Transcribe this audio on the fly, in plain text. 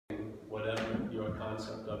whatever your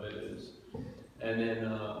concept of it is. And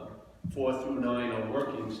then 4 through 9 are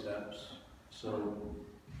working steps. So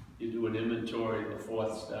you do an inventory, the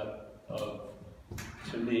 4th step of,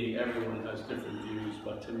 to me, everyone has different views,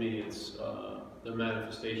 but to me it's the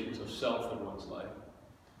manifestations of self in one's life.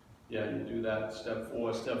 Yeah, you do that, step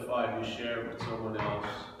 4. Step 5, you share it with someone else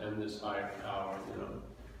and this higher power, you know.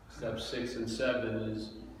 Step 6 and 7 is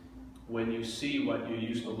when you see what you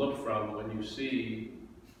used to look from, when you see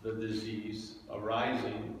the disease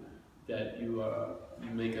arising, that you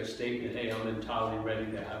make a statement, hey, I'm entirely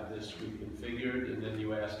ready to have this reconfigured, and then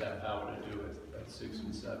you ask that power to do it. That's 6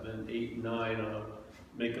 and 7. 8 and 9,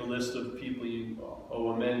 make a list of people you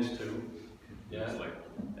owe amends to. Yeah.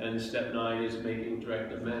 And step 9 is making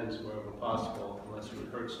direct amends wherever possible, unless it would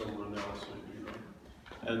hurt someone else. Or, you know.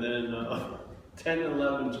 And then 10,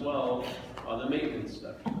 11, 12 are the maintenance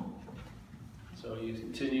steps. So you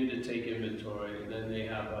continue to take inventory, and then they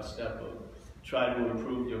have a step of try to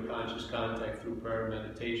improve your conscious contact through prayer and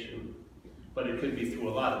meditation. But it could be through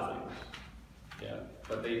a lot of things. Yeah.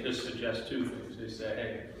 But they just suggest 2 things. They say,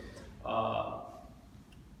 hey,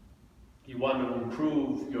 you want to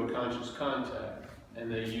improve your conscious contact, and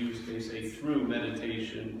they say through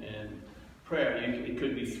meditation and prayer. It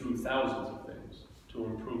could be through thousands of things to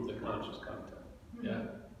improve the conscious contact. Yeah.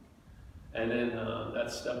 And then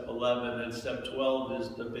that's step 11, and step 12 is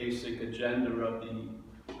the basic agenda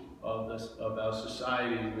of our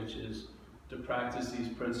society, which is to practice these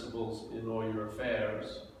principles in all your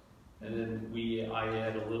affairs. And then I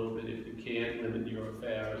add a little bit, if you can't, limit your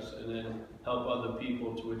affairs, and then help other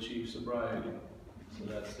people to achieve sobriety. So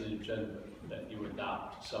that's the agenda that you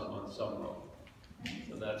adopt on some level.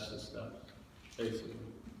 So that's the stuff, basically.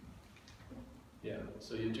 Yeah,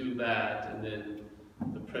 so you do that, and then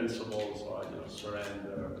the principles are, you know,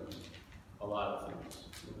 surrender, a lot of things,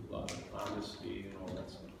 a lot of honesty and all that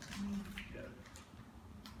stuff. Yeah.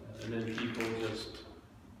 And then people just,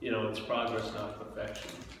 you know, it's progress, not perfection.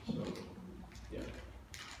 So, yeah.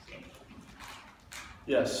 So.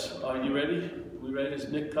 Yes, are you ready? Are we ready? Is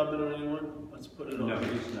Nick coming or anyone? Let's put it on. No,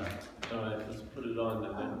 he's not. All right, let's put it on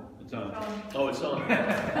then. It's on. Oh, it's on.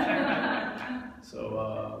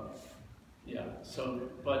 So, yeah. So,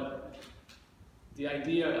 but the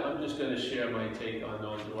idea, I'm just going to share my take on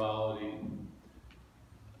non-duality,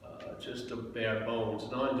 just to bare bones.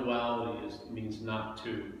 Non-duality means not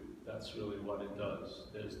two. That's really what it does.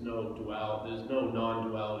 There's no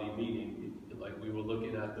non-duality meaning. Like we were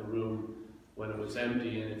looking at the room when it was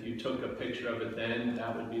empty, and if you took a picture of it then,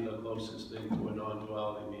 that would be the closest thing to a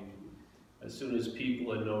non-duality meaning. As soon as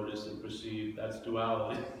people are noticed and perceived, that's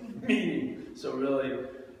duality meaning. So really,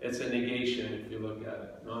 it's a negation if you look at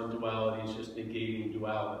it. Non-duality is just negating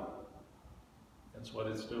duality. That's what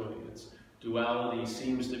it's doing. Duality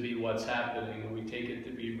seems to be what's happening, and we take it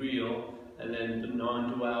to be real, and then the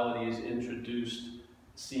non-duality is introduced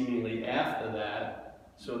seemingly after that,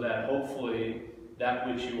 so that hopefully that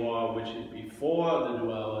which you are, which is before the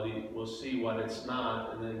duality, will see what it's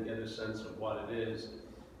not, and then get a sense of what it is,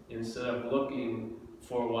 instead of looking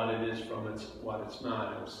for what it is from what it's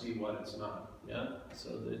not, it'll see what it's not. Yeah? So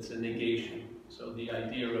it's a negation. So the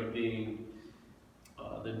idea of being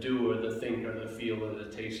the doer, the thinker, the feeler,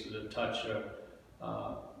 the taster, the toucher,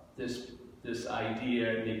 this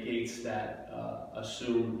idea negates that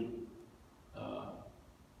assumed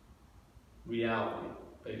reality,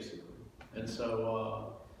 basically. And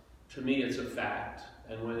so, to me, it's a fact.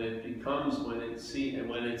 And when it becomes, when it's, you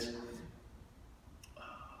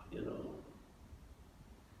know,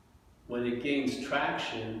 when it gains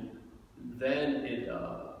traction, then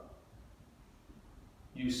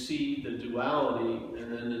you see the duality,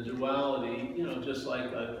 and then the duality, you know, just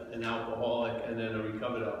like an alcoholic and then a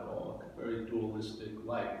recovered alcoholic, very dualistic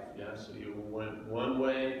life. Yeah, so you went one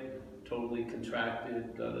way, totally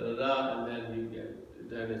contracted,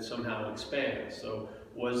 and then it somehow expands. So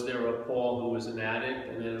was there a Paul who was an addict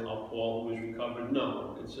and then a Paul who was recovered?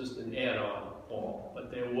 No, it's just an add-on Paul.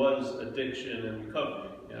 But there was addiction and recovery.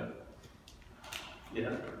 Yeah.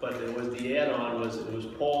 Yeah, but there was the add-on it was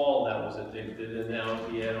Paul that was addicted, and now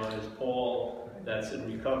the add-on is Paul that's in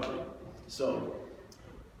recovery. So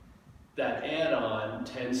that add-on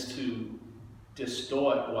tends to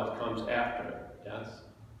distort what comes after it. Yes.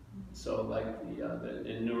 So like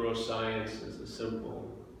in neuroscience is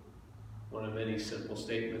one of many simple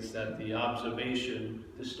statements that the observation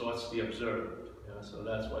distorts the observed. Yeah? So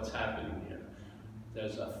that's what's happening here.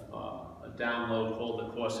 There's a download called The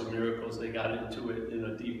Course in Miracles. They got into it in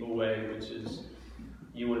a deeper way, which is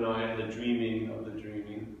you and I are the dreaming of the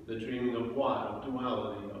dreaming. The dreaming of what? Of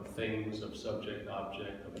duality, of things, of subject,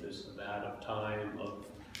 object, of this, of that, of time, of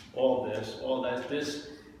all this. All that. This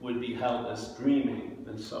would be held as dreaming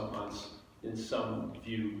in some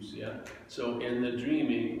views, yeah? So in the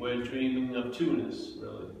dreaming, we're dreaming of two-ness,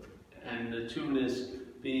 really. And the two-ness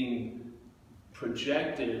being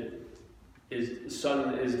projected is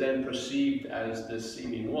then perceived as this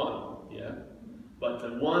seeming one, yeah? But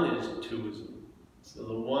the one is twoism. So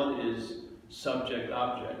the one is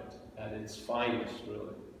subject-object at its finest,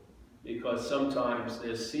 really. Because sometimes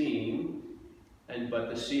they're seeing, but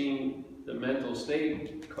the seeing, the mental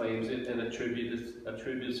state claims it and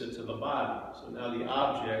attributes it to the body. So now the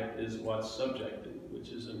object is what's subjective, which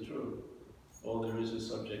isn't true. All there is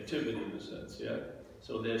subjectivity in a sense, yeah?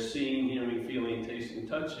 So they're seeing, hearing, feeling, tasting,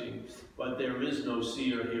 touching, but there is no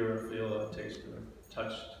seer, hearer, feeler, taster,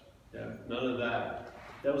 touched, yeah? None of that.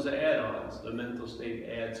 Those are add-ons. The mental state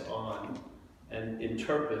adds on and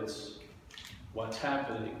interprets what's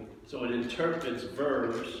happening. So it interprets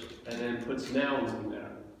verbs and then puts nouns in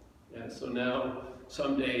there. Yeah, so now,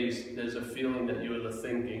 some days there's a feeling that you're the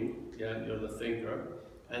thinking, yeah, you're the thinker,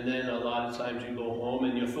 and then a lot of times you go home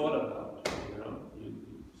and you're thought about, you know,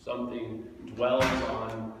 something dwells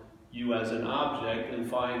on you as an object and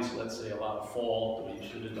finds, let's say, a lot of fault, or you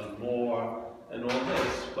should have done more, and all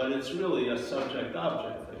this, but it's really a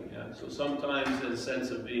subject-object thing, yeah? So sometimes there's a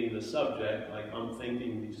sense of being the subject, like I'm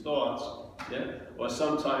thinking these thoughts, yeah? Or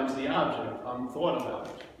sometimes the object, I'm thought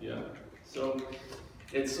about, yeah? So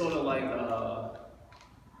it's sort of like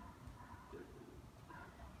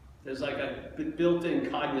there's like a built-in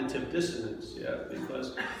cognitive dissonance, yeah?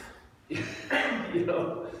 Because, you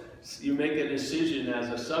know, you make a decision as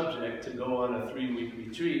a subject to go on a 3-week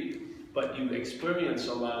retreat, but you experience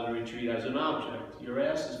a lot of the retreat as an object. Your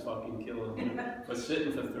ass is fucking killing you for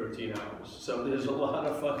sitting for 13 hours. So there's a lot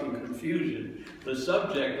of fucking confusion. The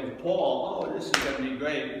subject of Paul, oh, this is going to be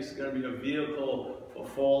great. This is going to be a vehicle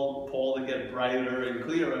for Paul to get brighter and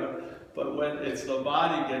clearer. But when it's the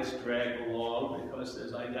body gets dragged along, because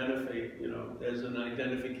there's there's an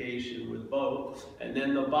identification with both, and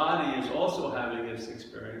then the body is also having its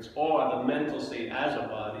experience, or the mental state as a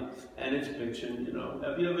body, and it's bitching, you know.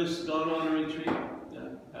 Have you ever gone on a retreat?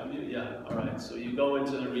 Yeah. Have you? Yeah. All right. So you go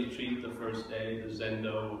into the retreat the first day, the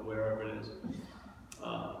Zendo, wherever it is.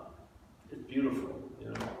 It's beautiful, you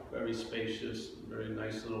know, very spacious, very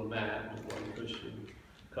nice little mat with one cushion,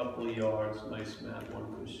 couple of yards, nice mat,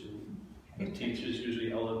 one cushion. The teacher's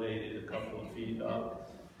usually elevated a couple of feet up.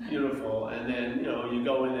 Beautiful. And then, you know, you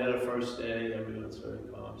go in there the first day, everyone's very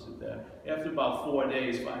calm, sit there. After about 5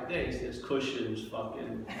 days, there's cushions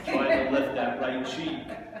fucking trying to lift that right cheek,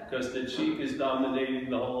 because the cheek is dominating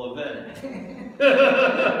the whole event.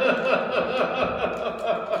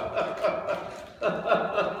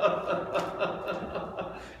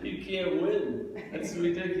 You can't win. That's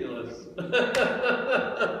ridiculous.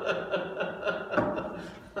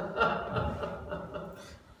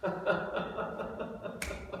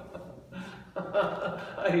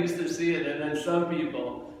 I used to see it, and then some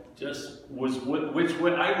people just which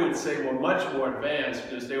I would say were much more advanced,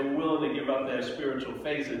 because they were willing to give up their spiritual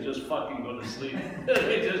faith and just fucking go to sleep.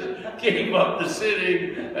 They just gave up the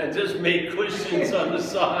sitting and just made cushions on the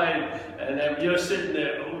side, and then you're sitting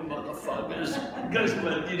there, oh motherfuckers,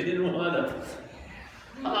 but you didn't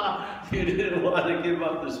want to give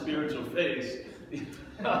up the spiritual faith.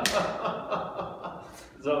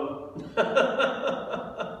 So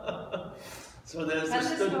there's tell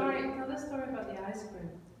the story about the ice cream.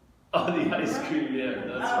 Oh, the ice cream, yeah,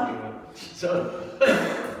 that's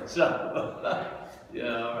So,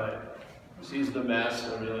 yeah, all right. She's the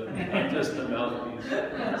master, really. I'm just the mouthpiece.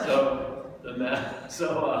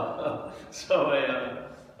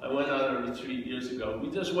 I went on a retreat years ago. We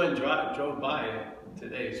just drove by it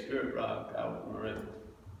today, Spirit Rock out in Marin.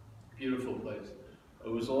 Beautiful place. It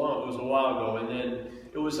was a while ago, and then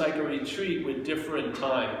it was like a retreat with different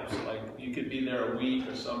times. Like you could be there a week,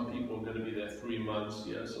 or some people were going to be there 3 months.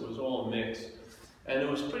 Yeah, so it was all mixed, and it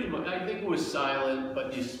was pretty much. I think it was silent,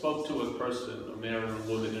 but you spoke to a person, a man or a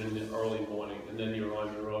woman, in the early morning, and then you're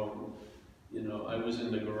on your own. You know, I was in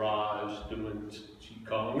the garage doing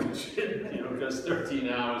qigong and shit. You know, because 13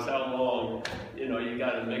 hours, how long? You know, you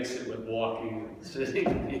got to mix it with walking, and sitting,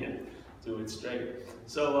 and do it straight.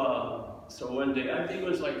 So one day, I think it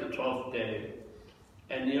was like the 12th day,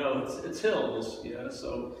 and you know, it's hills, yeah,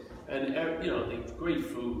 so, and you know, great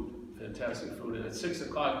food, fantastic food, and at 6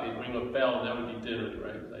 o'clock they ring a bell, and that would be dinner,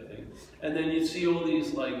 right, I think. And then you'd see all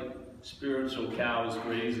these like spiritual cows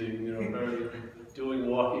grazing, you know, doing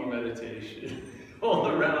walking meditation all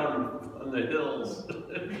around on the hills.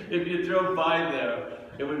 If you drove by there,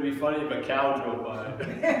 it would be funny if a cow drove by.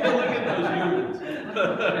 Look at those humans.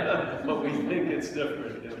 But we think it's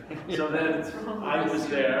different. Yeah. So then I was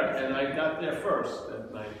there, and I got there first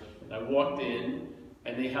that night. I walked in,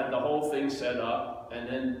 and they had the whole thing set up, and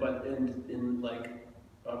then, but in like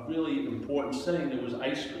a really important setting, there was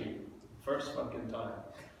ice cream. First fucking time.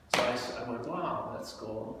 So I went, wow, that's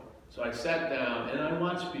cool. So I sat down, and I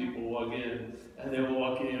watched people walk in, and they were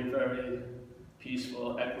walking in very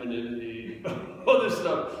peaceful, equanimity, all this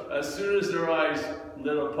stuff. As soon as their eyes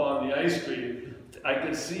lit upon the ice cream, I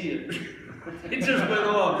could see it. It just went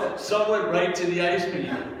off. Someone right to the ice cream,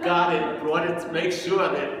 got it, brought it to make sure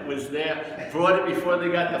that it was there, brought it before they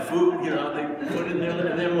got the food, you know, they put it in there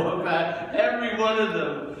and then walked back. Every one of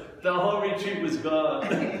them, the whole retreat was gone.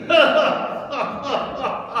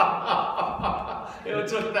 It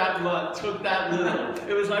took that much, took that little.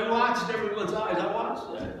 It was, I watched everyone's eyes, I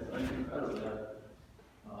watched that. Like, incredible.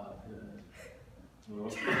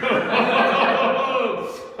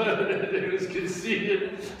 It was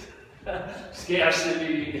conceited.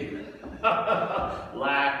 Scarcity,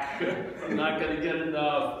 lack, I'm not going to get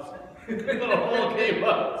enough. The whole came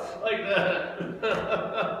up like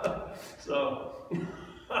that. So,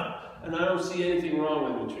 and I don't see anything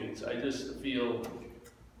wrong with retreats. I just feel,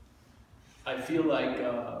 I feel like,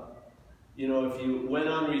 you know, if you went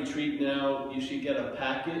on retreat now, you should get a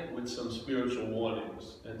packet with some spiritual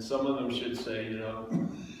warnings. And some of them should say, you know,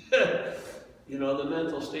 you know, the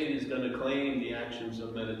mental state is going to claim the actions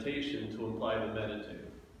of meditation to imply the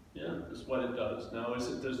meditative. Yeah, that's what it does. Now,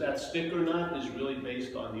 does that stick or not is really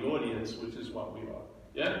based on the audience, which is what we are.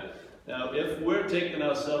 Yeah? Now, if we're taking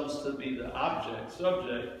ourselves to be the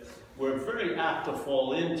subject, we're very apt to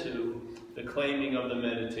fall into the claiming of the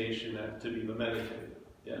meditation to be the meditative.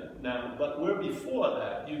 Yeah? Now, but we're before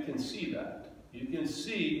that. You can see that. You can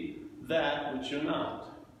see that which you're not.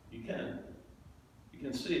 You can. You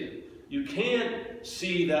can see it. You can't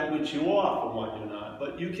see that which you are from what you're not,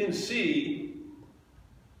 but you can see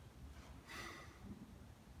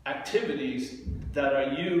activities that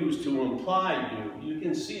are used to imply you. You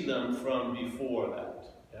can see them from before that.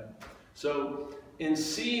 Yeah? So in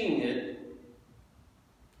seeing it,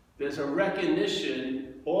 there's a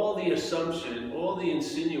recognition, all the assumption, all the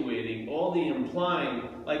insinuating, all the implying.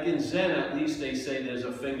 Like in Zen, at least they say there's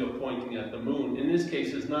a finger pointing at the moon. In this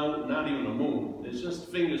case, it's not even a moon. It's just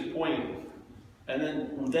fingers pointing. And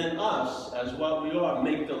then us, as what we are,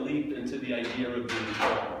 make the leap into the idea of being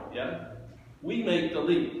God. Yeah? We make the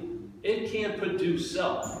leap. It can't produce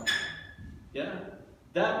self. Yeah?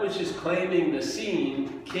 That which is claiming the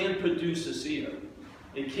seen can't produce a seer.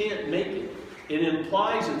 It can't make it. It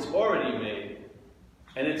implies it's already made.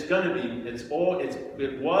 And it's going to be.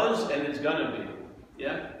 It was and it's going to be.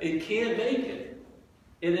 Yeah? It can't make it.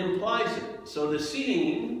 It implies it. So the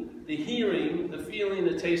seeing, the hearing, the feeling,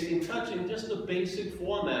 the tasting, touching, just the basic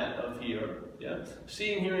format of here. Yeah?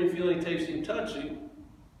 Seeing, hearing, feeling, tasting, touching,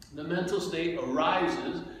 the mental state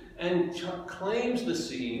arises and claims the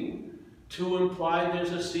seeing to imply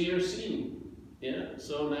there's a seer seen. Yeah?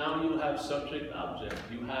 So now you have subject-object.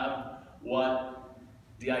 You have what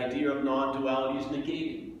the idea of non-duality is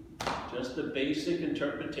negating. Just the basic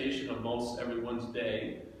interpretation of most everyone's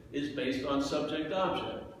day is based on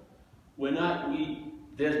subject-object.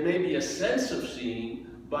 There's maybe a sense of seeing,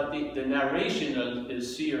 but the narration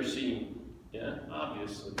is seer seen. Yeah,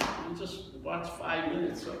 obviously. You just watch 5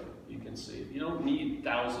 minutes of it, you can see it. You don't need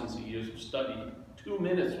thousands of years of study. 2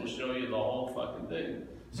 minutes will show you the whole fucking thing.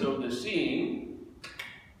 So the seeing,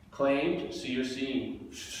 claimed, seer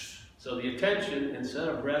seen. So the attention, instead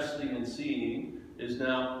of resting and seeing, is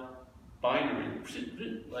now binary.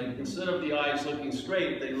 Like, instead of the eyes looking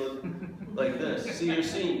straight, they look like this. Seer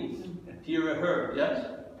seen, hear or heard. Yes?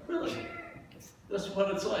 Really? That's what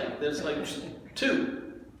it's like. There's like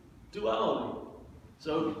duality.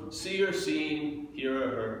 So seer, seen, hear or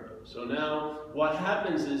heard. So now what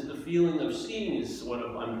happens is the feeling of seeing is sort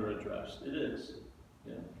of under-addressed. It is.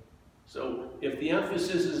 Yeah. So if the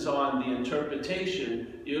emphasis is on the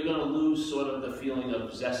interpretation, you're going to lose sort of the feeling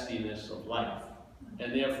of zestiness of life.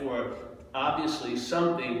 And therefore, obviously,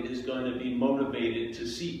 something is going to be motivated to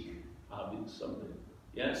seek. Obviously, something.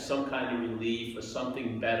 Yeah, some kind of relief or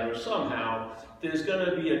something better. Somehow, there's going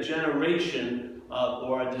to be a generation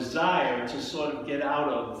or a desire to sort of get out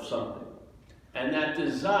of something. And that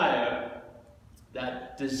desire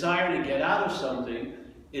to get out of something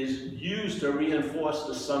is used to reinforce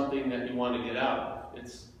the something that you want to get out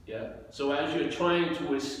of. So as you're trying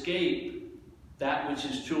to escape that which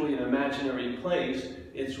is truly an imaginary place,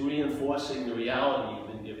 it's reinforcing the reality you've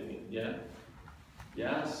been giving it. Yeah?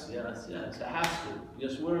 Yes. It has to.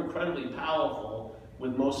 Because we're incredibly powerful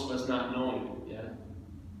with most of us not knowing it. Yeah?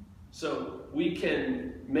 So we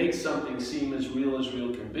can make something seem as real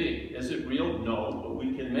can be. Is it real? No, but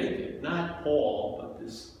we can make it. Not Paul, but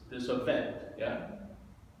this event. Yeah?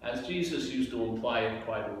 as Jesus used to imply it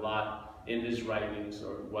quite a lot in his writings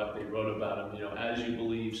or what they wrote about him, you know, as you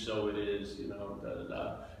believe, so it is, you know,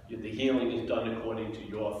 the healing is done according to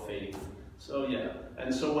your faith. So yeah,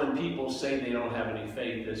 and so when people say they don't have any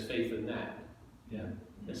faith, there's faith in that. Yeah,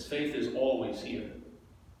 this faith is always here.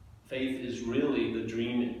 Faith is really the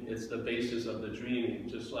dreaming. It's the basis of the dreaming,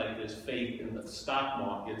 just like there's faith in the stock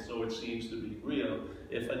market, so it seems to be real.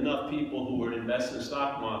 If enough people who were invested in the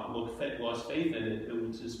stock market lost faith in it, it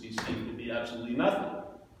would just be seen to be absolutely nothing,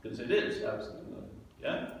 because it is absolutely nothing.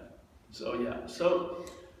 Yeah? So yeah, so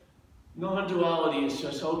non-duality is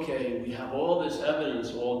just, okay, we have all this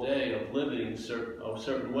evidence all day of living a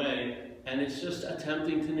certain way, and it's just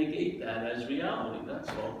attempting to negate that as reality, that's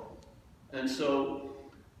all. And so,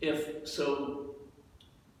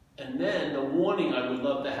 and then the warning I would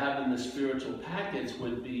love to have in the spiritual packets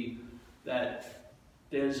would be that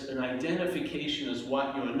there's an identification as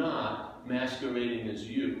what you're not, masquerading as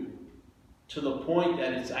you, to the point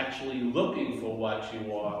that it's actually looking for what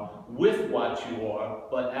you are, with what you are,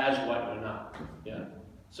 but as what you're not. Yeah?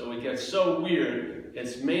 So it gets so weird,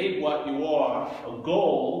 it's made what you are a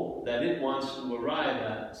goal that it wants to arrive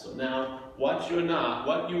at. So now, what you're not,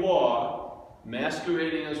 what you are,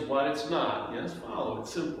 masquerading as what it's not. Yes, follow,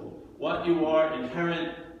 it's simple. What you are,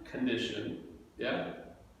 inherent condition, yeah?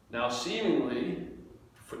 Now seemingly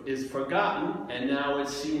is forgotten, and now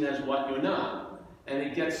it's seen as what you're not. And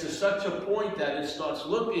it gets to such a point that it starts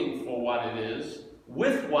looking for what it is,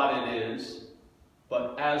 with what it is,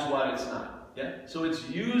 but as what it's not. Yeah? So it's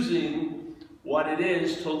using what it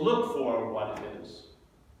is to look for what it is,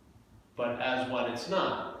 but as what it's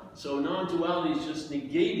not. So non-duality is just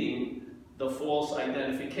negating the false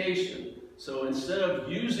identification. So instead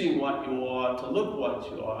of using what you are to look what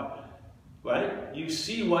you are, right? You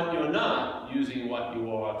see what you're not, using what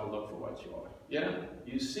you are to look for what you are. Yeah?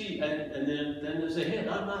 You see, and then there's a hit,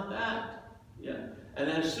 I'm not that. Yeah? And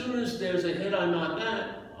as soon as there's a hit, I'm not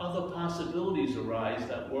that, other possibilities arise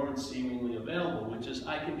that weren't seemingly available, which is,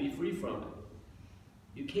 I can be free from it.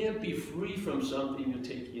 You can't be free from something you're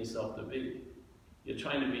taking yourself to be. You're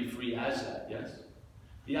trying to be free as that, yes?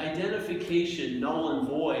 The identification null and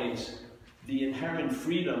voids the inherent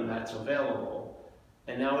freedom that's available,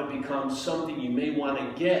 and now it becomes something you may want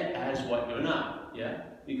to get as what you're not, yeah?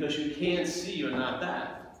 Because you can't see you're not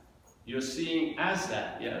that. You're seeing as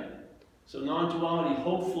that, yeah? So non-duality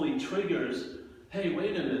hopefully triggers, hey,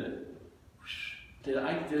 wait a minute,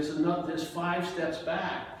 there's 5 steps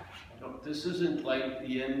back. This isn't like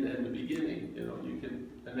the end and the beginning, you know,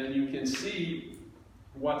 and then you can see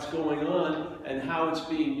what's going on and how it's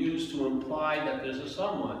being used to imply that there's a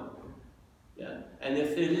someone. Yeah? And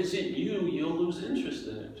if it isn't you, you'll lose interest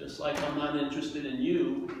in it. Just like I'm not interested in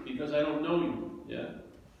you because I don't know you. Yeah?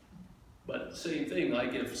 But same thing,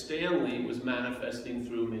 like if Stanley was manifesting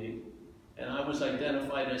through me and I was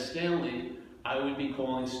identified as Stanley, I would be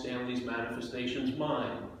calling Stanley's manifestations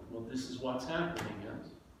mine. Well, this is what's happening, yes?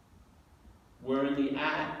 We're in the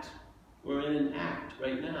act. We're in an act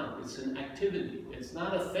right now. It's an activity. It's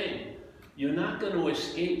not a thing. You're not going to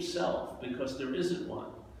escape self because there isn't one.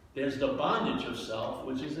 There's the bondage of self,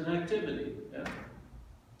 which is an activity. Yeah?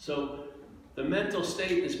 So the mental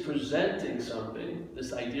state is presenting something,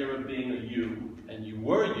 this idea of being a you, and you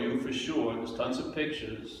were you for sure. There's tons of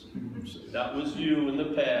pictures. So that was you in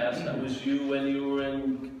the past. That was you when you were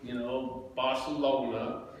in, you know,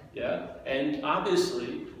 Barcelona. Yeah? And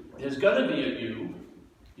obviously, there's going to be a you.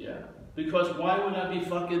 Yeah? Because why would I be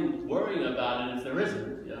fucking worrying about it if there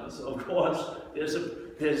isn't? You know? So of course, there's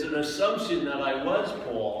an assumption that I was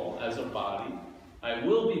Paul as a body. I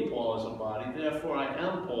will be Paul as a body, therefore I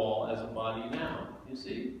am Paul as a body now. You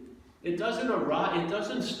see? It doesn't arrive, it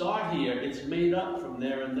doesn't start here, it's made up from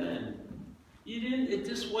there and then. It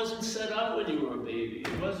just wasn't set up when you were a baby.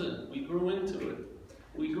 It wasn't. We grew into it.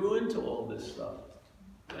 We grew into all this stuff.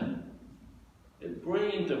 Yeah? The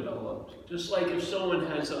brain developed. Just like if someone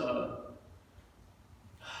has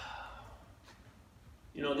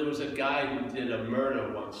you know, there was a guy who did a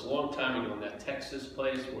murder once, a long time ago, in that Texas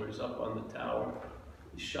place where he's up on the tower.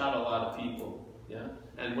 He shot a lot of people, yeah?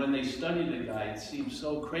 And when they studied the guy, it seemed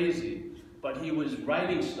so crazy. But he was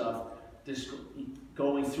writing stuff,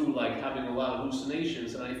 going through, like, having a lot of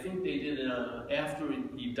hallucinations. And I think they did, after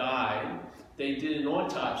he died, they did an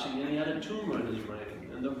autopsy, and he had a tumor in his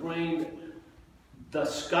brain. And the brain, the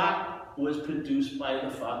Scott was produced by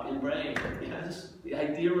the fucking brain. Yes, the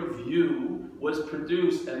idea of you was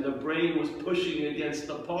produced and the brain was pushing against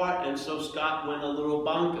the part, and so Scott went a little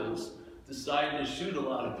bonkers, decided to shoot a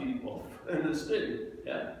lot of people in this thing.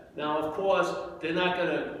 Yeah? Now, of course, they're not going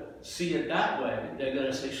to see it that way. They're going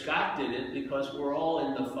to say Scott did it because we're all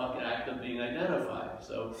in the fucking act of being identified.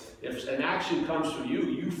 So if an action comes from you,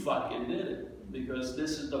 you fucking did it, because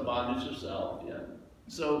this is the bondage of self. Yeah.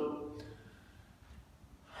 So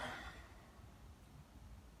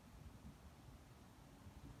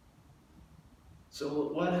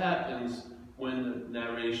what happens when the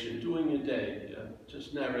narration, during your day,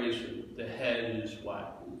 just narration, the head is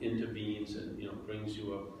what intervenes and brings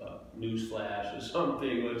you a news flash or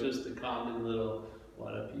something, or just a common little,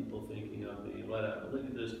 what are people thinking of me, whatever, look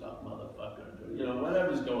at this motherfucker,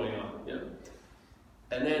 whatever's going on,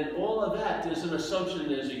 And then all of that, there's an assumption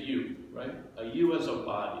there's a you, right? A you as a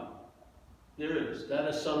body. There is. That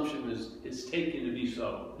assumption is taken to be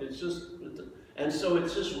so. It's just, and so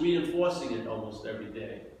it's just reinforcing it almost every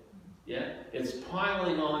day. Yeah? It's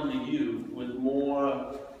piling on to you with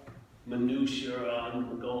more minutiae,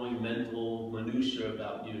 ongoing mental minutiae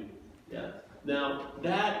about you. Yeah? Now,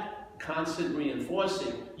 that constant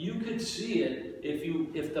reinforcing, you could see it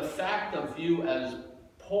if the fact of you as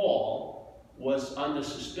Paul was under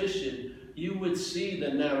suspicion, you would see the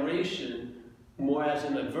narration more as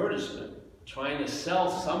an advertisement, trying to sell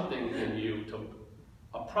something in you to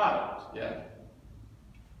a product. Yeah?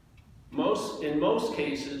 In most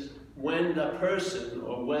cases, when the person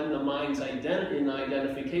or when the mind's in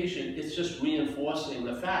identification, it's just reinforcing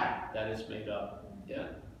the fact that it's made up. Yeah.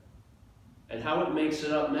 And how it makes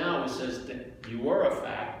it up now, it says that you were a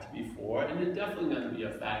fact before, and you're definitely going to be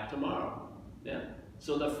a fact tomorrow. Yeah.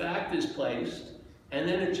 So the fact is placed, and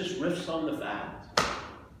then it just riffs on the fact.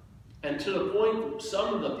 And to the point,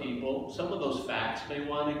 some of those facts may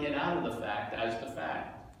want to get out of the fact as the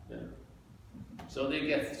fact. Yeah. So they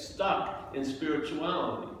get stuck in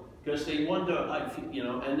spirituality because they wonder,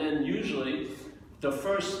 and then usually the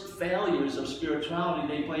first failures of spirituality,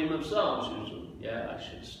 they blame themselves usually. Yeah, I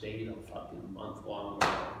should have stayed a fucking month longer.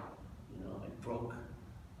 I broke.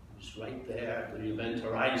 It was right there at the event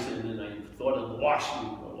horizon, and I thought of washing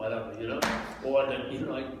or whatever, Or that,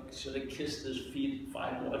 I should have kissed his feet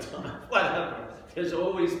 5 more times, whatever. It's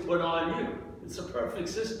always put on you. It's a perfect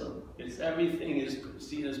system. Everything is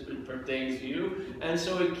seen as it pertains to you, and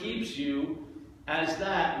so it keeps you as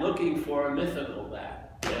that, looking for a mythical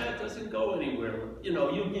that. Yeah, it doesn't go anywhere. You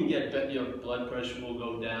can get, your blood pressure will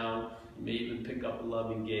go down, you may even pick up a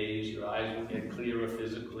loving gaze, your eyes will get clearer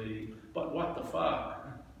physically, but what the fuck?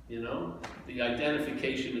 The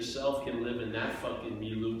identification of self can live in that fucking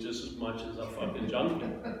milieu just as much as a fucking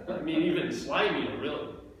junkie. I mean, even slimier, really.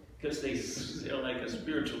 Because they're like a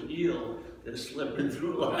spiritual eel, they're slipping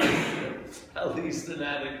through life. At least an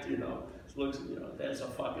addict, looks, that's a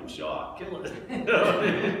fucking shark, kill it.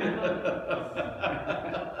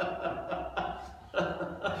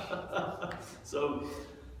 So,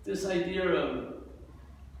 this idea of,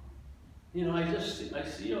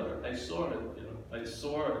 I saw it.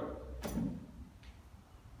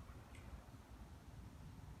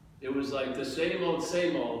 It was like the same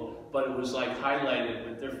old, but it was like highlighted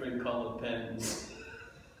with different colored pens,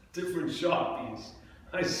 different Sharpies.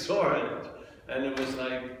 I saw it, and it was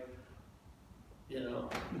like,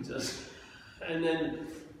 and then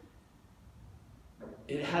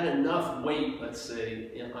it had enough weight, let's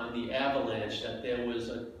say, on the avalanche that there was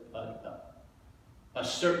a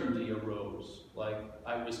certainty arose. Like,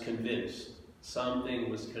 I was convinced. Something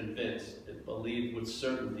was convinced. It believed with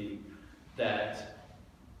certainty that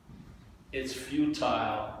it's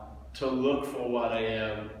futile to look for what I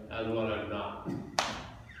am and what I'm not.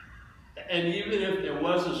 And even if there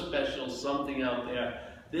was a special something out there,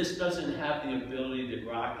 this doesn't have the ability to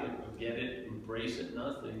grok it or get it, embrace it,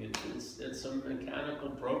 nothing. It's a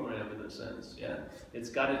mechanical program in a sense, yeah? It's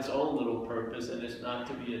got its own little purpose, and it's not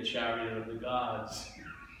to be a chariot of the gods.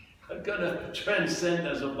 I'm gonna transcend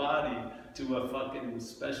as a body to a fucking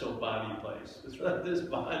special body place. This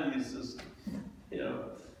body is just,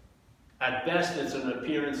 at best it's an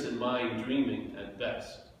appearance in mind dreaming, at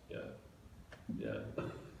best, yeah.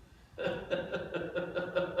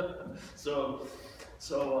 So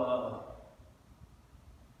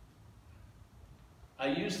I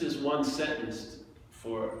use this one sentence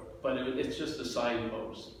but it's just a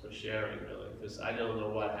signpost for sharing, really, because I don't know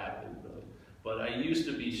what happened, really. But I used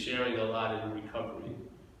to be sharing a lot in recovery,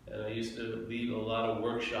 and I used to lead a lot of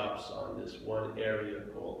workshops on this one area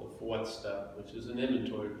called the 4th step, which is an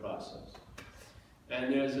inventory process.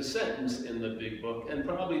 And there's a sentence in the big book, and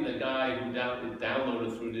probably the guy who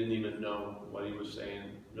downloaded through didn't even know what he was saying,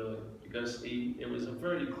 really, because it was a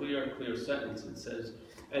very clear sentence. It says,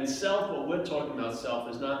 and self, what we're talking about self,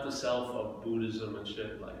 is not the self of Buddhism and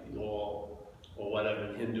shit, like the all, or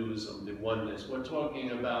whatever, Hinduism, the oneness. We're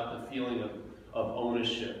talking about the feeling of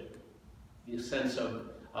ownership, the sense of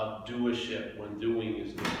of doership, when doing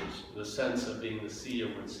is noticed, the sense of being the seer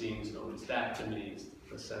when seeing is noticed. That to me is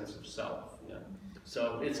the sense of self. Yeah.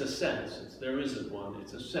 So it's a sense. There isn't one.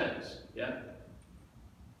 It's a sense. Yeah.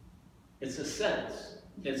 It's a sense.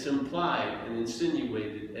 It's implied and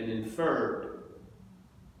insinuated and inferred,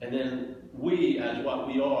 and then we, as what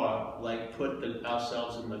we are, like put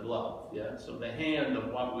ourselves in the glove. Yeah. So the hand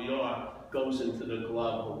of what we are goes into the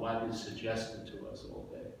glove of what is suggested to us all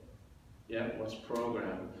day. Yeah, what's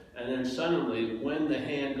programmed. And then suddenly, when the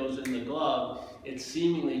hand goes in the glove, it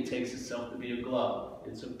seemingly takes itself to be a glove.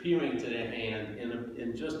 It's appearing to the hand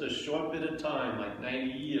in just a short bit of time, like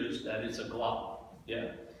 90 years, that it's a glove.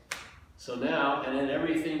 Yeah. So now, and then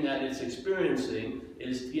everything that it's experiencing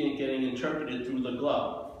is getting interpreted through the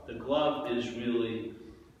glove. The glove is really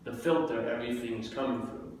the filter everything's coming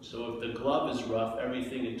through. So if the glove is rough,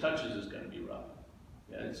 everything it touches is going to be rough.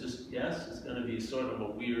 Yeah, it's just, yes, it's going to be sort of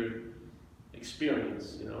a weird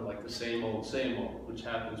experience, you know, like the same old, which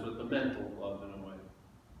happens with the mental glove in a way.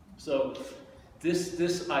 So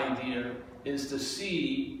this idea is to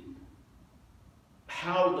see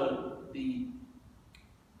how the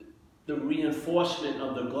reinforcement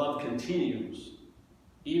of the glove continues.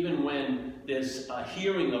 Even when there's a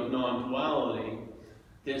hearing of non-duality,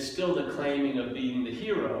 there's still the claiming of being the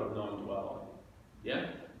hero of non-duality. Yeah?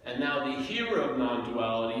 And now the hero of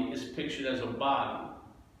non-duality is pictured as a body.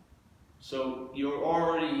 So you're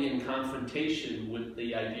already in confrontation with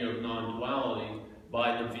the idea of non-duality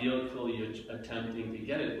by the vehicle you're attempting to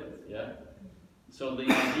get it with. Yeah? So the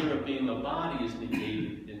idea of being a body is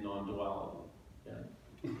negated in non-duality.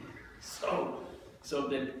 Yeah? So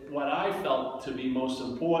that what I felt to be most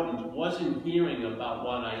important wasn't hearing about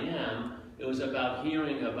what I am, it was about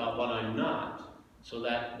hearing about what I'm not, so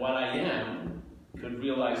that what I am could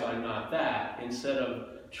realize I'm not that, instead of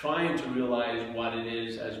trying to realize what it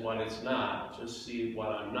is as what it's not. Just see what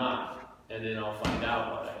I'm not, and then I'll find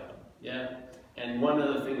out what I am. Yeah? And one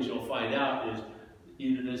of the things you'll find out is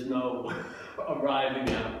either there's no arriving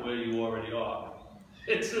at where you already are.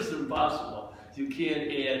 It's just impossible. You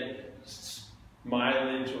can't add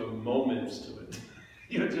mileage or moments to it.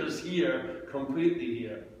 You're just here, completely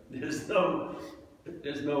here. There's no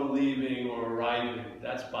leaving or arriving.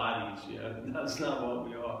 That's bodies, yeah. That's not what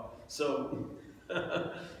we are. So,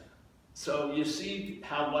 so you see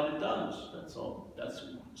what it does. That's all. That's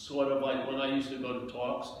sort of like when I used to go to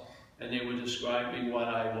talks and they were describing what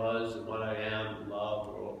I was and what I am, love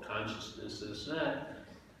or consciousness, this and that.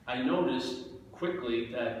 I noticed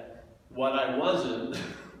quickly that what I wasn't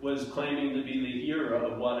was claiming to be the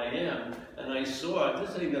hero of what I am, and I saw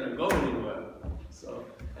this ain't gonna go anywhere. So,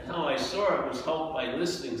 and how I saw it was helped by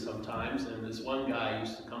listening sometimes. And this one guy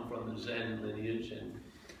used to come from the Zen lineage, and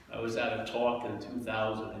I was at a talk in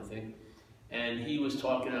 2000, I think, and he was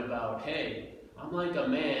talking about, hey, I'm like a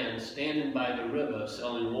man standing by the river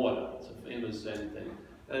selling water. It's a famous Zen thing.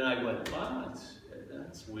 And I went, wow,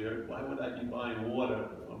 that's weird. Why would I be buying water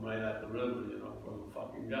from right at the river, you know, from a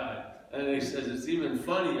fucking guy? And he says, it's even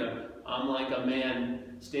funnier, I'm like a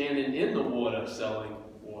man standing in the water selling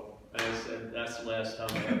water. And I said, that's the last time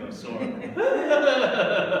I ever saw it.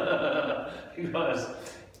 Because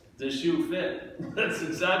the shoe fit. That's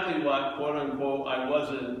exactly what, quote unquote, I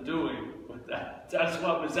wasn't doing. But that's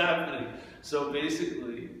what was happening. So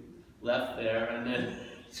basically, left there and then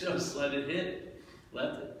just let it hit.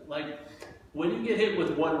 Like, when you get hit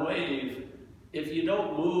with one wave, if you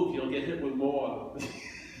don't move, you'll get hit with more.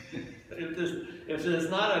 If there's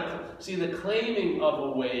not see, the claiming of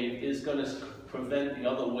a wave is going to prevent the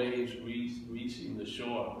other waves reaching the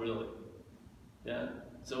shore, really. Yeah?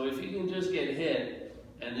 So if you can just get hit,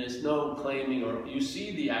 and there's no claiming, or you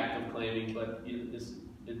see the act of claiming, but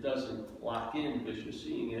it doesn't lock in because you're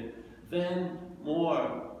seeing it, then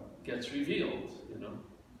more gets revealed, you know.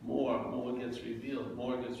 More gets revealed,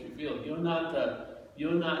 more gets revealed. You're not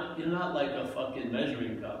like a fucking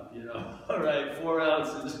measuring cup, you know. All right, 4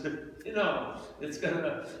 ounces, you know,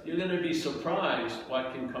 you're gonna be surprised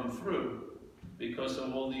what can come through because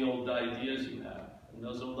of all the old ideas you have. And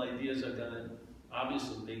those old ideas are gonna,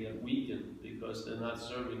 obviously they get weakened because they're not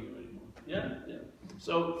serving you anymore. Yeah, yeah.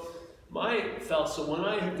 So when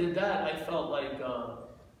I did that, I felt like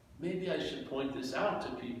maybe I should point this out to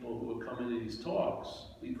people who are coming to these talks,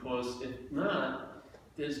 because if not,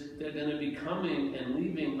 they're going to be coming and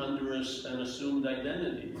leaving under an assumed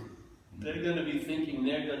identity. They're going to be thinking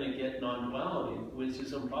they're going to get non-duality, which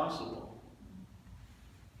is impossible.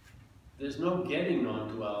 There's no getting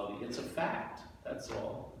non-duality. It's a fact. That's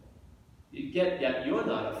all. You get that you're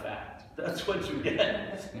not a fact. That's what you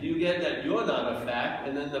get. You get that you're not a fact,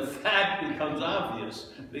 and then the fact becomes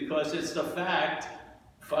obvious, because it's the fact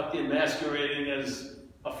fucking masquerading as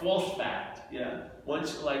a false fact, yeah.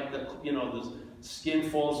 Once like the skin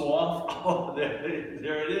falls off, oh, there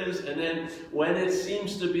it is. And then when it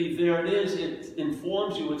seems to be there it is, it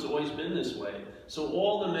informs you it's always been this way. So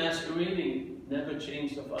all the masquerading never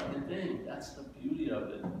changed the fucking thing. That's the beauty of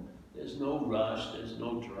it. There's no rush, there's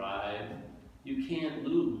no drive. You can't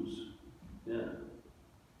lose, yeah.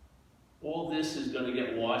 All this is going to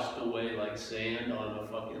get washed away like sand on a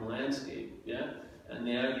fucking landscape, yeah? And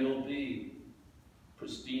there you'll be,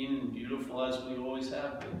 pristine and beautiful as we always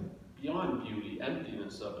have been. Beyond beauty,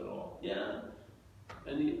 emptiness of it all, yeah?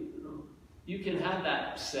 And you can have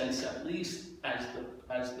that sense at least as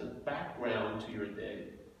the background to your day,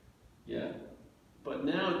 yeah? But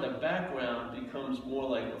now the background becomes more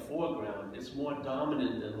like the foreground. It's more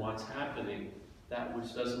dominant than what's happening, that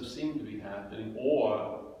which doesn't seem to be happening,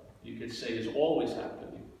 or you could say is always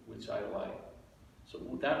happening, which I like. So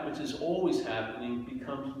that which is always happening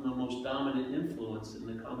becomes the most dominant influence in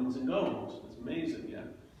the comings and goings. It's amazing, yeah?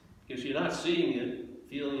 Because you're not seeing it,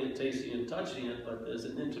 feeling it, tasting it, touching it, but there's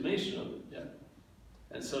an intimation of it, yeah?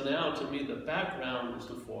 And so now, to me, the background is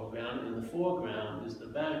the foreground, and the foreground is the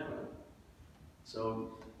background.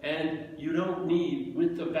 So, and you don't need,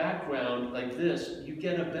 with the background like this, you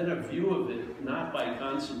get a better view of it, not by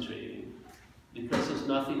concentrating, because there's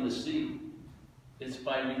nothing to see. It's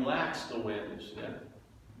by relaxed awareness, yeah?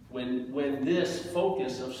 When this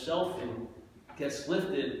focus of selfing gets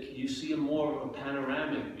lifted, you see a more of a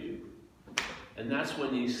panoramic view. And that's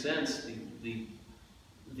when you sense the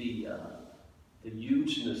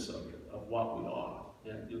hugeness of it, of what we are.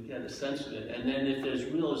 Yeah? You get a sense of it. And then if there's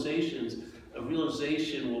realizations, a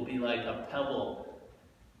realization will be like a pebble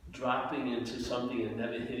dropping into something and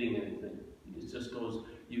never hitting anything. It just goes,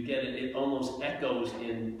 you get it, it almost echoes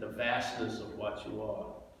in the vastness of what you are.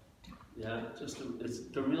 Yeah,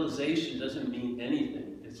 the realization doesn't mean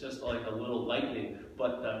anything. It's just like a little lightning,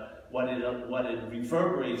 but what it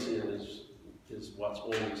reverberates in is what's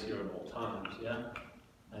always here at all times. Yeah,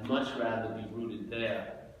 I'd much rather be rooted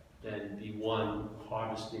there than be one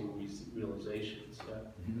harvesting realizations.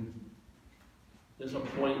 Yeah, there's a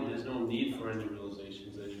point. There's no need for any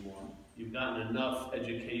realizations anymore. You've gotten enough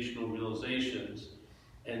educational realizations.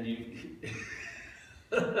 And you,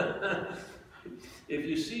 if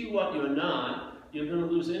you see what you're not, you're going to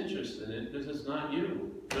lose interest in it because it's not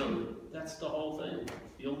you, really. That's the whole thing.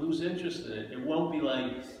 You'll lose interest in it. It won't be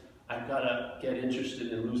like, I've got to get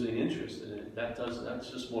interested in losing interest in it.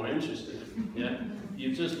 That's just more interesting, yeah?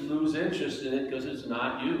 You just lose interest in it because it's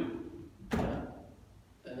not you, yeah?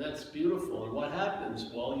 And that's beautiful. And what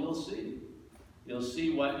happens? Well, you'll see. You'll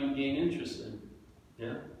see what you gain interest in,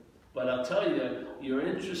 yeah? But I'll tell you, your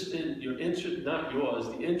interest, not yours,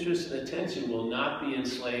 the interest and attention will not be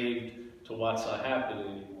enslaved to what's happening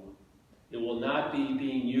anymore. It will not be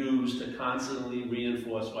being used to constantly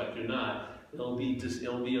reinforce what you're not. It'll be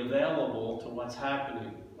available to what's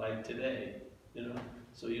happening, like today, you know.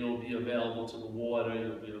 So you'll be available to the water,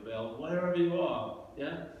 you'll be available wherever you are,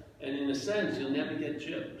 yeah. And in a sense, you'll never get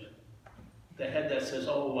gypped. The head that says,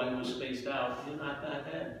 "Oh, I was spaced out," you're not that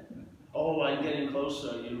head. "Oh, I'm getting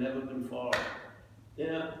closer," you've never been far.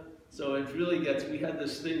 Yeah, so it really gets, we had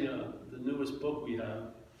this thing, the newest book we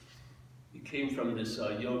have, it came from this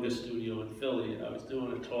yoga studio in Philly. I was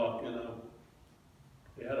doing a talk, and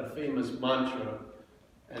we had a famous mantra,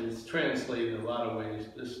 and it's translated in a lot of ways.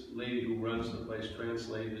 This lady who runs the place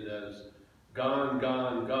translated it as, "Gone,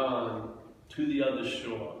 gone, gone, to the other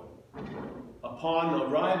shore. Upon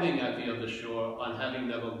arriving at the other shore, on having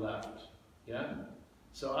never left." Yeah?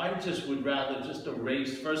 So I just would rather just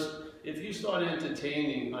erase, first, if you start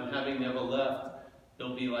entertaining on having never left,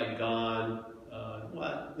 it'll be like gone,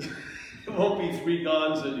 what? It won't be three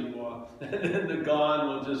gones anymore. And then the gone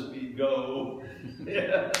will just be go.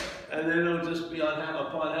 Yeah. And then it'll just be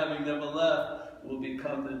upon having never left will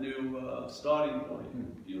become the new starting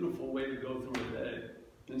point. Beautiful way to go through a day.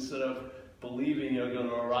 Instead of believing you're going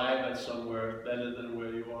to arrive at somewhere better than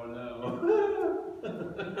where you are now.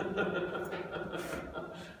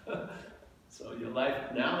 So your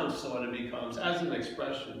life now sort of becomes, as an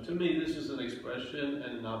expression, to me this is an expression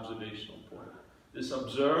and an observational point. This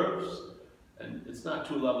observes, and it's not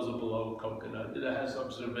 2 levels of below coconut, it has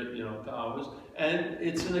powers, and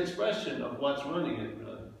it's an expression of what's running it,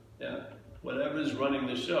 really. Yeah, whatever is running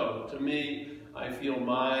the show. To me, I feel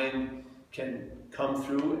mind can come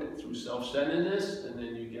through self-centeredness, and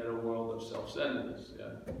then you get a world of self-centeredness.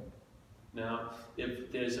 Yeah. Now,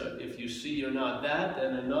 if you see you're not that,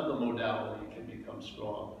 then another modality can become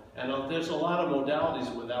strong. And there's a lot of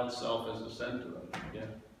modalities without self as the center of it. Yeah.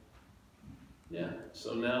 Yeah.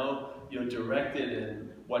 So now you're directed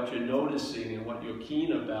in what you're noticing and what you're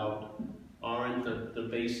keen about aren't the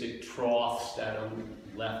basic troughs that are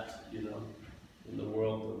left, you know, in the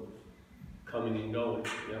world of coming and going.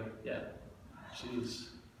 Yeah. Jeez.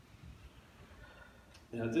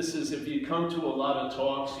 Yeah, this is, if you come to a lot of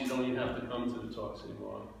talks, you don't even have to come to the talks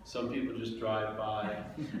anymore. Some people just drive by,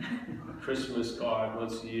 Christmas card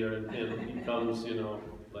once a year, and he comes, you know,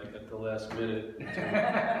 like at the last minute.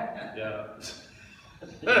 Yeah.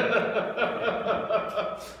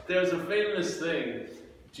 There's a famous thing,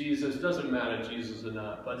 Jesus, doesn't matter Jesus or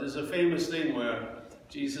not, but there's a famous thing where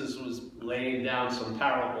Jesus was laying down some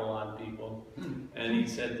parable on people, and he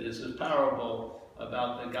said there's a parable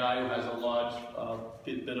about the guy who has a large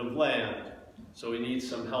bit of land, so he needs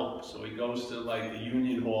some help. So he goes to like the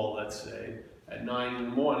union hall, let's say, at 9 in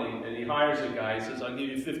the morning, and he hires a guy. He says, "I'll give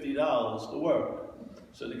you $50 to work."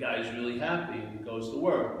 So the guy's really happy, and he goes to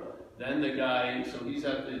work. Then the guy, so he's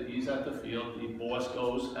at the field. The boss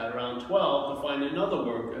goes at around 12 to find another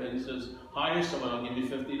worker, and he says, "Hire someone. I'll give you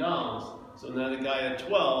 $50." So now the guy at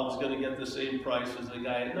 12 is going to get the same price as the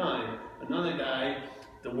guy at 9. Another guy.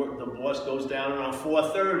 The boss goes down around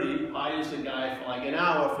 4:30, hires the guy for like an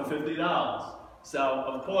hour for $50. So,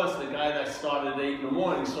 of course, the guy that started at 8 in the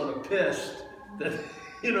morning is sort of pissed that,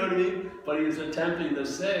 you know what I mean? But he was attempting to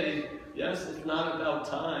say, yes, it's not about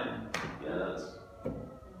time. Yes.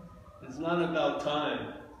 It's not about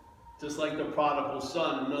time. Just like the prodigal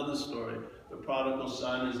son, another story. The prodigal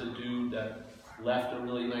son is a dude that left a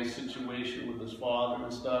really nice situation with his father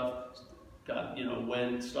and stuff. Got, you know,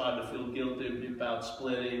 started to feel guilty about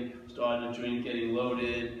splitting, started to drink, getting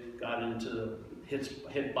loaded, got into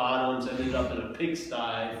hit bottoms, ended up in a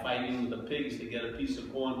pigsty fighting with the pigs to get a piece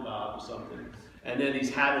of corn cob or something. And then he's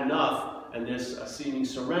had enough, and there's a seeming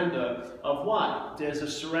surrender of what? There's a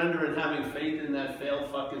surrender in having faith in that failed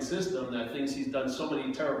fucking system that thinks he's done so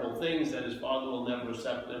many terrible things that his father will never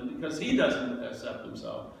accept him because he doesn't accept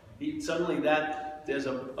himself. Suddenly there's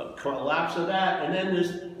a collapse of that, and then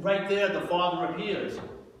there's, right there, the father appears.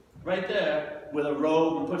 Right there, with a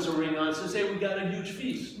robe and puts a ring on, says, "Hey, we got a huge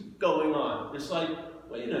feast going on." It's like,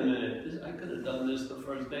 wait a minute, I could have done this the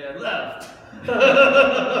first day I left.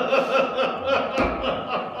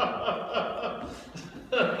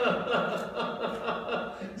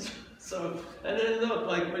 So, and then look,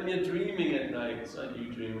 like when you're dreaming at night, it's not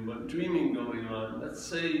you dreaming, but dreaming going on. Let's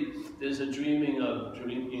say there's a dreaming of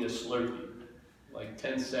drinking a Slurpee, like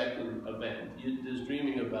 10-second event. There's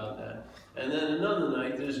dreaming about that. And then another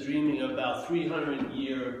night, there's dreaming about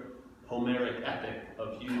 300-year Homeric epic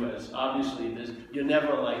of you as, obviously, you're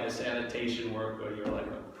never like a sanitation worker, you're like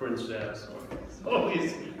a princess, or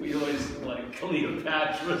we always like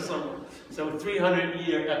Cleopatra or something. So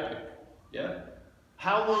 300-year epic, yeah?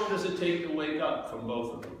 How long does it take to wake up from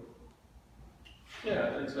both of them?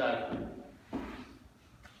 Yeah, exactly.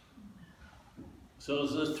 So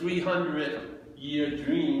is a 300-year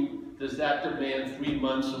dream, does that demand 3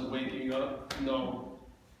 months of waking up? No.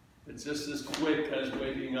 It's just as quick as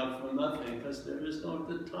waking up from nothing, because there is no,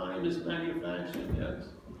 the time is manufactured, yes?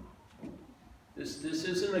 This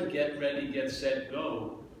isn't a get ready, get set,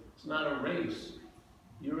 go. It's not a race.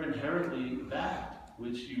 You're inherently that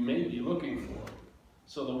which you may be looking for.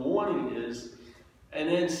 So the warning is, and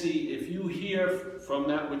then see, if you hear from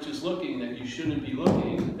that which is looking that you shouldn't be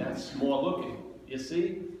looking, that's more looking. You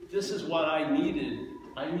see? This is what I needed.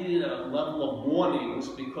 I needed a level of warnings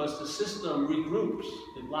because the system regroups.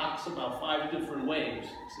 It locks about 5 different waves.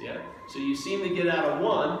 See it? So you seem to get out of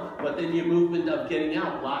one, but then your movement of getting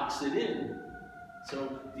out locks it in.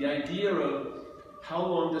 So the idea of how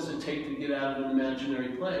long does it take to get out of an imaginary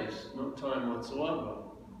place? No time whatsoever.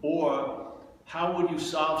 Or how would you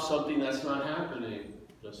solve something that's not happening?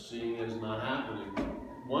 Just seeing it as not happening.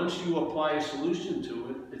 Once you apply a solution to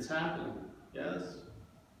it, it's happening. Yes?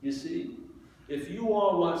 You see? If you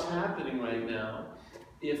are what's happening right now,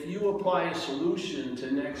 if you apply a solution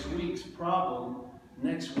to next week's problem,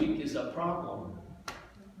 next week is a problem.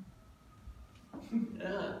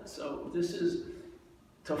 Yeah, so this is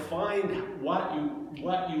to find what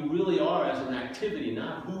you really are as an activity,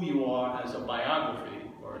 not who you are as a biography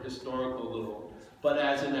or a historical little, but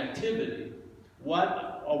as an activity.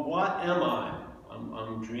 What am I?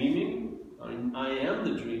 I'm dreaming. I am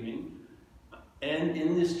the dreaming. And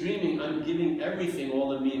in this dreaming, I'm giving everything all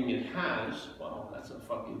the meaning it has. Wow, that's a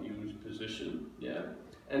fucking huge position, yeah?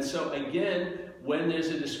 And so again, when there's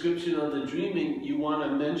a description of the dreaming, you want to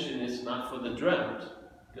mention it's not for the dreamt.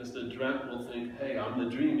 Because the dreamt will think, hey, I'm the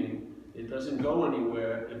dreaming. It doesn't go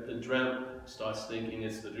anywhere if the dreamt starts thinking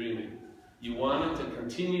it's the dreaming. You want it to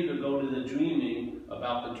continue to go to the dreaming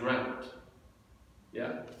about the dreamt.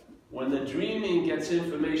 Yeah? When the dreaming gets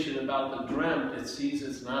information about the dreamt, it sees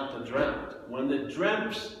it's not the dreamt. When the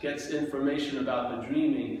dreamt gets information about the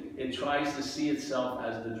dreaming, it tries to see itself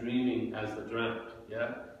as the dreaming, as the dreamt.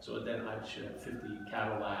 Yeah? So then I should have 50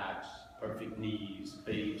 Cadillacs, perfect knees,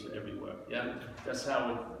 babes everywhere. Yeah? That's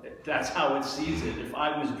how it sees it. If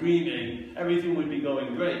I was dreaming, everything would be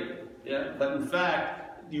going great. Yeah? But in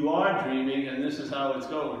fact, you are dreaming, and this is how it's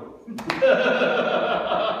going.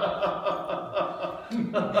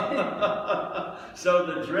 So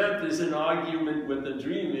the dreamt is an argument with the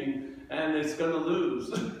dreaming, and it's going to lose.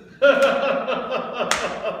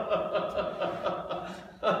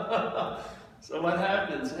 So what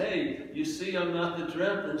happens? Hey, you see I'm not the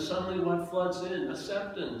dreamt, and suddenly what floods in?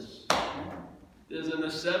 Acceptance. There's an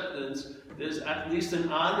acceptance. There's at least an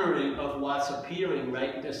honoring of what's appearing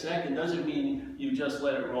right this second. Doesn't mean you just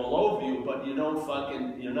let it roll over you, but you don't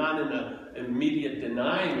you're not in an immediate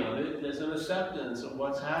denying of it. There's an acceptance of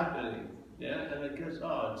what's happening. Yeah, and it goes,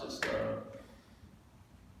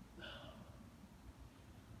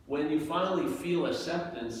 when you finally feel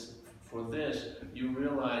acceptance for this, you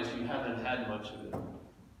realize you haven't had much of it.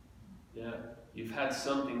 Yeah, you've had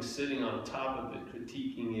something sitting on top of it,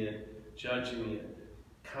 critiquing it, judging it,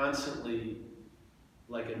 constantly,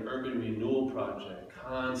 like an urban renewal project,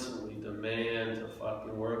 constantly demand to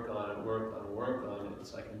fucking work on it, work on it.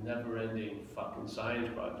 It's like a never-ending fucking science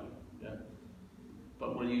project. Yeah.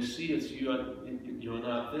 But when you see you're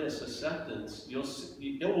not this, acceptance,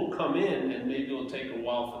 it will come in, and maybe it'll take a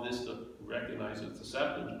while for this to recognize its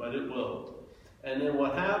acceptance, but it will. And then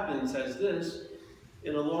what happens is this,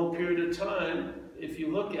 in a long period of time, if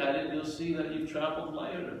you look at it, you'll see that you've traveled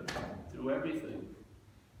lighter through everything.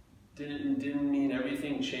 Didn't mean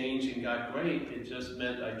everything changed and got great. It just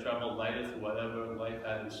meant I traveled lighter through whatever life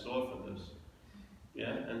had in store for this.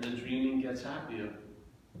 Yeah, and the dreaming gets happier.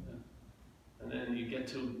 Yeah. And then you get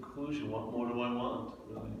to a conclusion, what more do I want,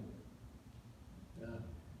 really? Yeah.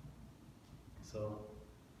 So,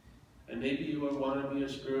 and maybe you want to be a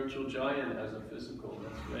spiritual giant as a physical,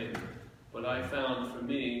 that's great. But I found for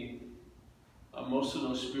me, most of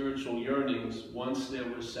those spiritual yearnings, once there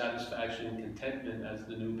was satisfaction and contentment as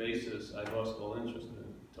the new basis, I lost all interest in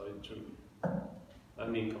it, to tell you the truth. I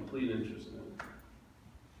mean, complete interest in it.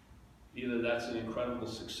 Either that's an incredible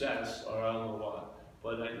success, or I don't know what,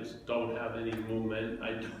 but I just don't have any movement.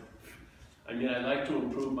 I mean, I like to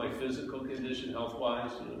improve my physical condition,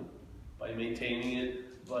 health-wise, by maintaining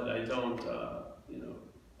it, but I don't,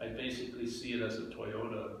 I basically see it as a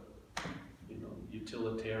Toyota,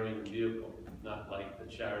 utilitarian vehicle. Not like the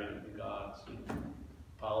chariot of the gods,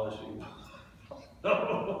 polishing.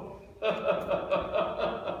 No.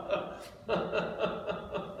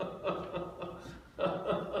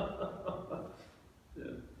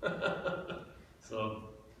 Yeah. So,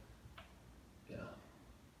 yeah.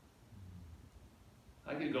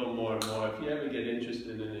 I could go more and more. If you ever get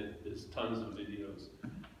interested in it, there's tons of videos.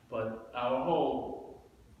 But our whole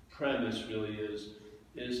premise really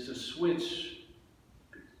is to switch.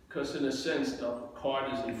 Because in a sense, the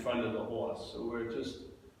cart is in front of the horse. So we're just,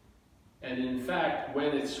 and in fact, when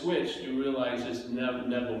it switched, you realize it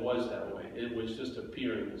never was that way. It was just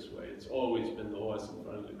appearing this way. It's always been the horse in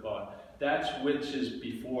front of the cart. That's which is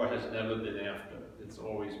before has never been after. It's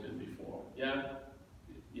always been before. Yeah?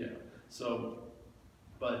 Yeah. So,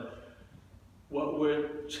 but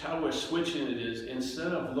how we're switching it is,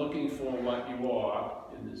 instead of looking for what you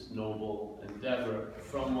are in this noble endeavor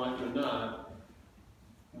from what you're not,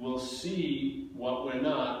 we'll see what we're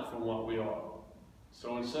not from what we are.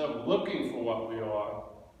 So instead of looking for what we are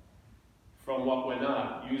from what we're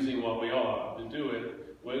not, using what we are to do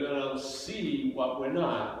it, we're going to see what we're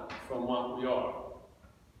not from what we are.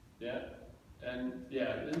 Yeah? And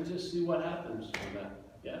yeah, then just see what happens from that.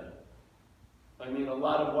 Yeah? I mean, a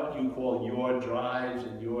lot of what you call your drives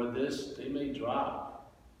and your this, they may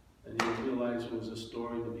drop. And you'll realize it was a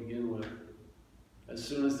story to begin with. As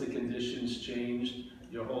soon as the conditions changed,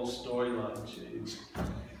 your whole storyline changed.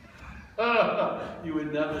 You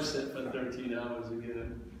would never sit for 13 hours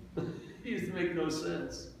again. It used to make no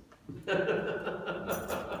sense.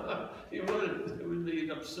 You wouldn't. It would be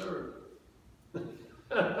absurd.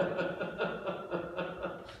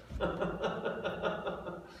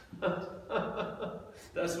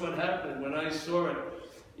 That's what happened when I saw it.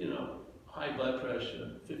 High blood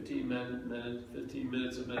pressure, 15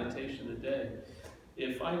 minutes of meditation a day.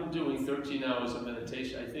 If I'm doing 13 hours of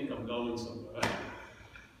meditation, I think I'm going somewhere.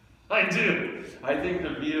 I do. I think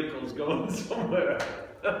the vehicle's going somewhere.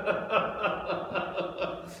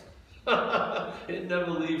 It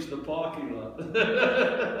never leaves the parking lot.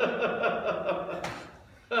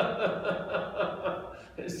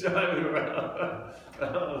 It's driving around.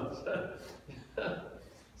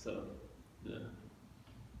 So, yeah.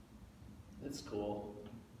 It's cool.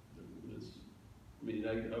 I mean,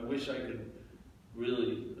 I wish I could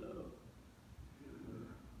really,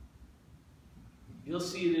 you'll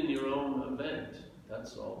see it in your own event,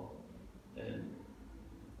 that's all. And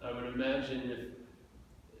I would imagine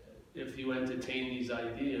if you entertain these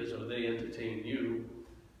ideas, or they entertain you,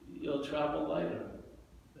 you'll travel lighter.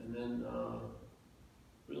 And then,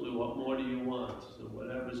 really, what more do you want? So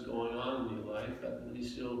whatever's going on in your life, at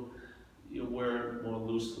least you'll wear it more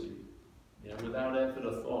loosely, yeah, without effort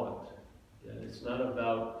or thought. Yeah, it's not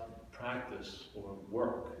about practice or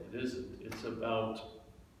work. It isn't. It's about,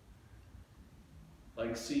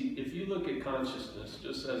 like, see, if you look at consciousness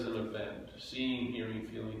just as an event, seeing, hearing,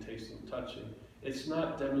 feeling, tasting, touching, it's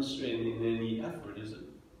not demonstrating any effort, is it?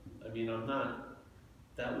 I mean, I'm not.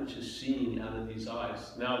 That which is seen out of these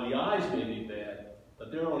eyes. Now, the eyes may be bad,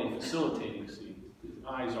 but they're only facilitating seeing. The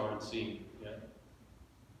eyes aren't seeing. Yeah?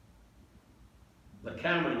 The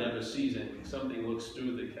camera never sees anything. Something looks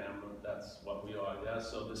through the camera. That's what we are. Yeah?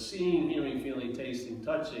 So the seeing, hearing, feeling, tasting,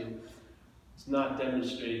 touching, it's not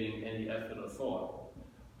demonstrating any effort or thought.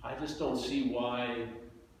 I just don't see why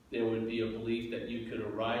there would be a belief that you could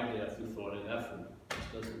arrive there through thought and effort. It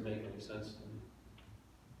just doesn't make any sense to me.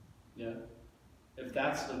 Yeah? If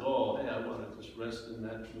that's the goal, hey, I want to just rest in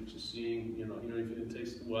that which is seeing, you know, hearing, feeling,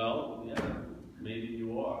 tasting, well, yeah, maybe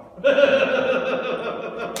you are.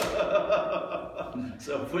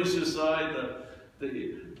 So push aside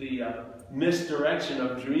the misdirection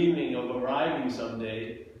of dreaming of arriving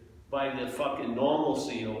someday by the fucking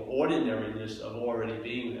normalcy or ordinariness of already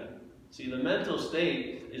being there. See, the mental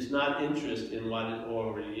state is not interested in what it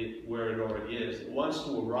already, where it already is. It wants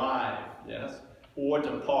to arrive, yes, or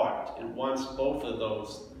depart. It wants both of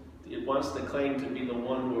those. It wants to claim to be the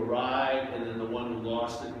one who arrived and then the one who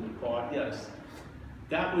lost it and depart. Yes,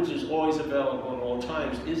 that which is always available at all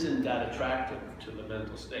times isn't that attractive to the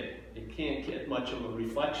mental state. It can't get much of a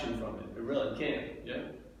reflection from it. It really can't.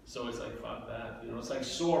 Yeah. So it's like, fuck that. You know, it's like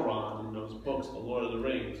Sauron in those books, The Lord of the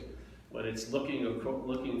Rings, when it's looking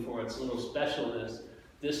for its little specialness.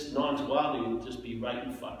 This non-duality would just be right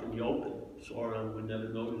in fucking the open. Sauron would never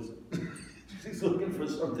notice it. He's looking for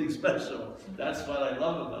something special. That's what I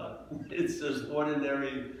love about it. It's this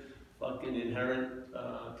ordinary, fucking inherent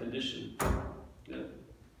condition. Yeah.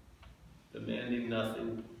 Demanding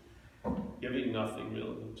nothing, giving nothing,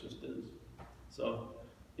 really. It just is. So,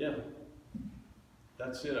 yeah.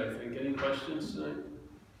 That's it, I think. Any questions tonight?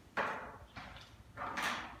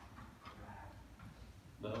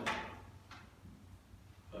 No?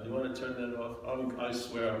 You want to turn that off? I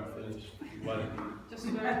swear I'm finished. Just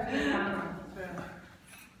swear to the camera.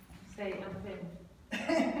 Say, I'm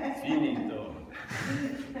finished. Finito.